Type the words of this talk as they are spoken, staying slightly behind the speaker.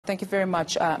Thank you very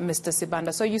much, Mr.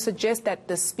 Sibanda. So you suggest that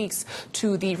this speaks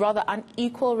to the rather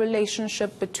unequal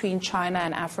relationship between China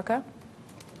and Africa?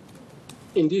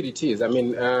 Indeed it is. I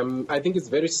mean, I think it's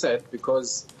very sad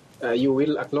because you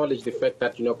will acknowledge the fact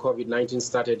that, COVID-19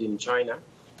 started in China.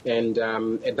 And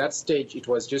at that stage, it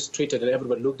was just treated and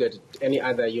everybody looked at any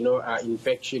other,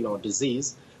 infection or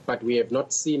disease. But we have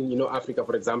not seen, Africa,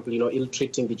 for example,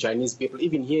 ill-treating the Chinese people.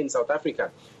 Even here in South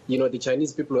Africa, the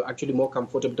Chinese people were actually more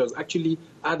comfortable. It was actually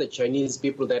other Chinese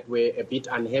people that were a bit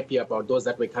unhappy about those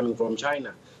that were coming from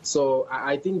China. So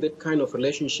I think that kind of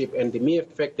relationship and the mere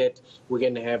fact that we're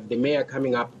going to have the mayor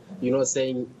coming up,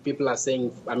 saying people are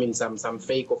saying, some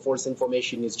fake or false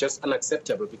information is just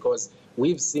unacceptable because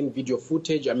we've seen video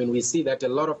footage. We see that a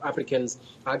lot of Africans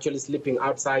are actually sleeping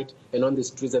outside and on the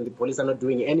streets and the police are not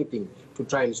doing anything to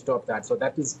try and stop that. So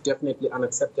that is definitely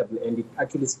unacceptable, and it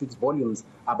actually speaks volumes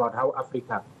about how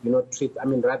Africa,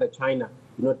 China,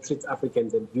 treats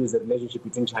Africans and views the relationship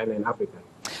between China and Africa.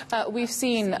 We've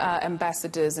seen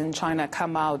ambassadors in China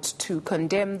come out to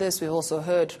condemn this. We've also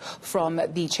heard from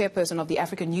the chairperson of the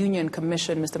African Union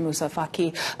Commission, Mr. Musa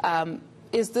Faki.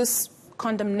 Is this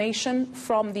condemnation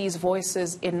from these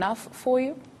voices enough for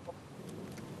you?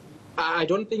 I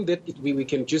don't think that we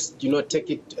can just, take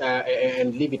it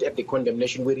and leave it at the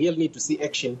condemnation. We really need to see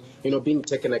action, being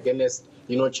taken against,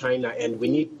 China, and we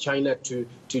need China to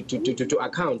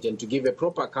account and to give a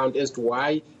proper account as to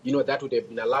why, that would have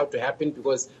been allowed to happen,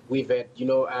 because we've had,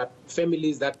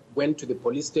 families that went to the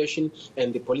police station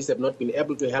and the police have not been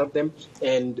able to help them,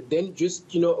 and then just,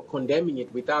 condemning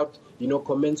it without,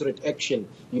 commensurate action,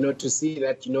 to see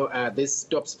that, this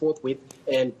stops forthwith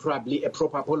and probably a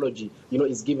proper apology,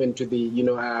 is given to the,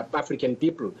 African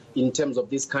people in terms of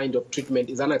this kind of treatment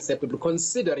is unacceptable,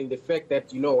 considering the fact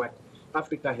that,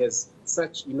 Africa has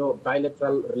such,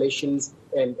 bilateral relations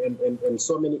and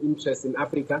so many interests in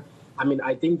Africa.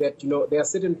 I think that, there are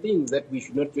certain things that we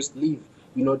should not just leave,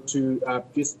 to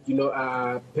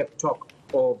pep talk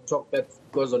or talk that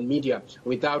goes on media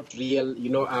without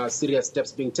real, serious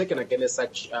steps being taken against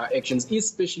such actions,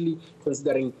 especially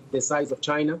considering the size of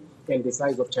China and the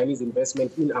size of Chinese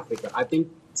investment in Africa. I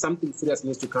think something serious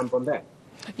needs to come from that.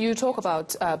 You talk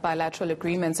about bilateral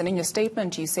agreements, and in your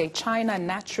statement you say China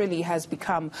naturally has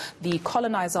become the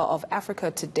colonizer of Africa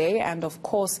today, and of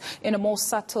course in a more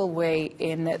subtle way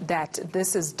in that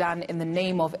this is done in the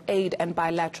name of aid and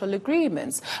bilateral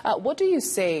agreements. What do you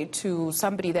say to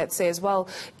somebody that says, well,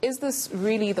 is this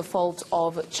really the fault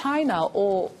of China,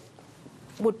 or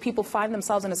would people find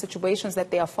themselves in a situation that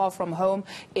they are far from home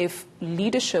if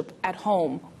leadership at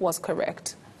home was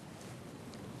correct?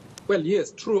 Well,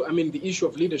 yes, true. The issue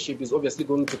of leadership is obviously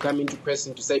going to come into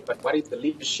question to say, but what is the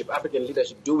leadership, African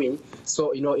leadership, doing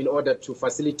so, in order to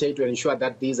facilitate or ensure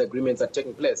that these agreements are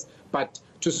taking place? But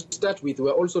to start with,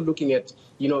 we're also looking at,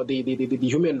 the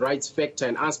human rights factor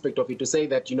and aspect of it to say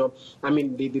that,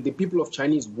 the people of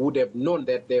Chinese would have known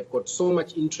that they've got so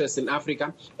much interest in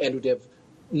Africa and would have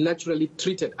naturally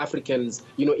treated Africans,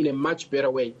 in a much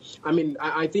better way.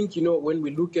 I think, when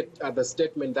we look at the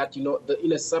statement that,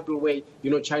 in a subtle way,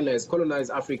 China has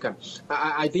colonized Africa,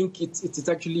 I think it's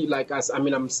actually like us.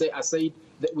 I say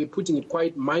that we're putting it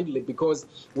quite mildly, because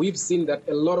we've seen that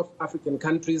a lot of African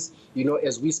countries,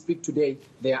 as we speak today,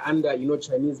 they are under,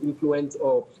 Chinese influence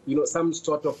or, some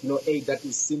sort of, aid that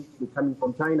is seen to be coming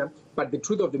from China. But the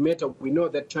truth of the matter, we know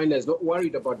that China is not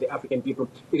worried about the African people.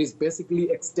 It is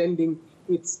basically extending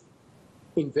its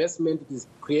investment, it is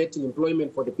creating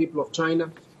employment for the people of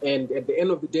China. And at the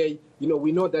end of the day,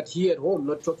 we know that here at home,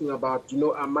 not talking about,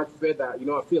 a much further,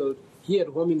 afield, here at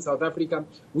home in South Africa,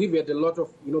 we've had a lot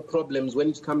of, problems when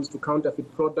it comes to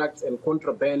counterfeit products and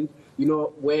contraband,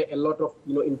 where a lot of,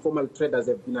 informal traders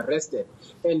have been arrested.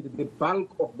 And the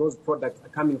bulk of those products are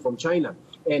coming from China.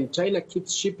 And China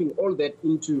keeps shipping all that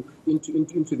into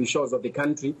the shores of the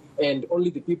country. And only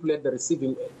the people at the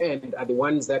receiving end are the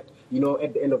ones that,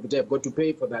 at the end of the day have got to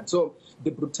pay for that. So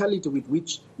the brutality with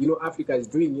which, Africa is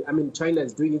doing, China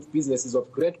is doing its business is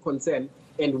of great concern.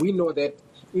 And we know that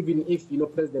even if,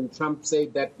 President Trump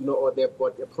said that, or they've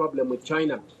got a problem with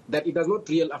China, that it does not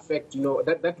really affect,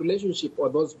 that relationship or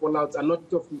those fallouts are not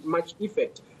of much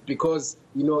effect, because,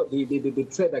 the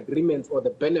trade agreements or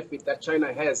the benefit that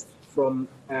China has from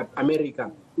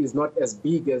America is not as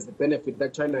big as the benefit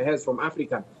that China has from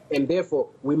Africa. And therefore,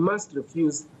 we must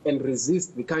refuse and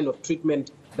resist the kind of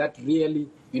treatment that really,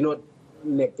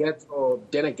 negates or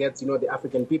denegates, the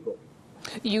African people.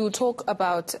 You talk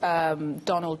about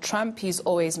Donald Trump. He's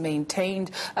always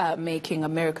maintained making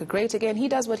America great again. He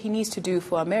does what he needs to do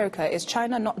for America. Is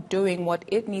China not doing what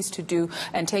it needs to do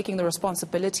and taking the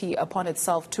responsibility upon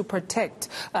itself to protect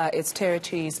its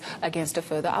territories against a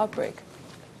further outbreak?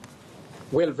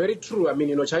 Well, very true. I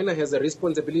mean, China has a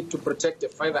responsibility to protect a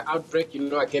further outbreak,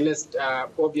 against,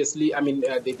 obviously, a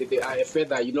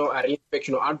further, a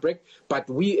reinfection or outbreak. But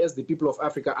we as the people of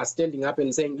Africa are standing up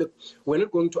and saying, look, we're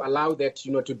not going to allow that, to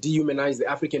dehumanize the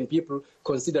African people,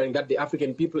 considering that the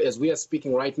African people, as we are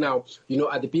speaking right now,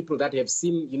 are the people that have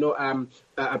seen,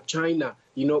 China,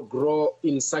 grow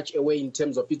in such a way in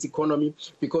terms of its economy,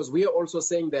 because we are also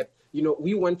saying that,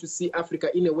 we want to see Africa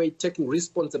in a way taking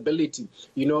responsibility,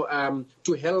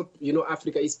 to help,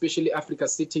 Africa, especially Africa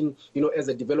sitting, as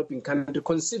a developing country,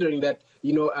 considering that,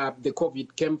 the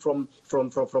COVID came from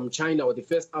China, or the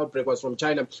first outbreak was from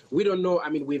China. We don't know. I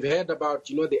mean, we've heard about,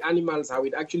 the animals, how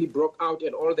it actually broke out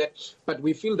and all that. But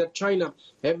we feel that China,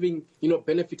 having,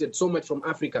 benefited so much from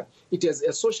Africa, it has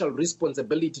a social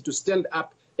responsibility to stand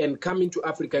up and come into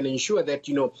Africa and ensure that,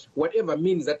 whatever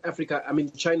means that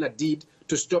China did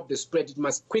to stop the spread, it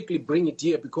must quickly bring it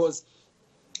here, because,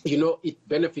 it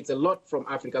benefits a lot from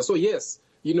Africa. So yes,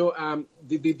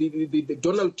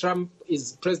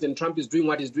 President Trump is doing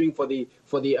what he's doing for the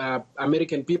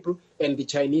American people, and the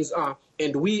Chinese are.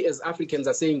 And we as Africans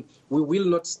are saying we will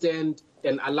not stand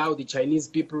and allow the Chinese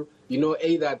people,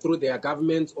 either through their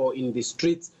governments or in the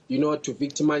streets, to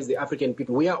victimize the African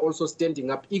people. We are also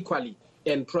standing up equally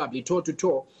and probably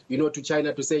toe-to-toe, to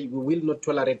China, to say we will not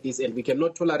tolerate this, and we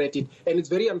cannot tolerate it. And it's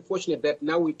very unfortunate that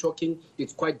now we're talking,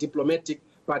 it's quite diplomatic,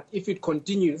 but if it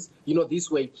continues, this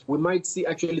way, we might see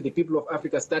actually the people of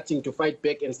Africa starting to fight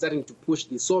back and starting to push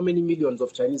the so many millions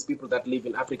of Chinese people that live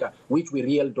in Africa, which we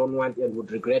really don't want and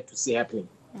would regret to see happening.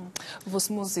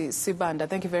 Vusumuzi Sibanda,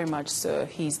 thank you very much, sir.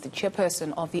 He's the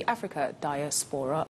chairperson of the Africa Diaspora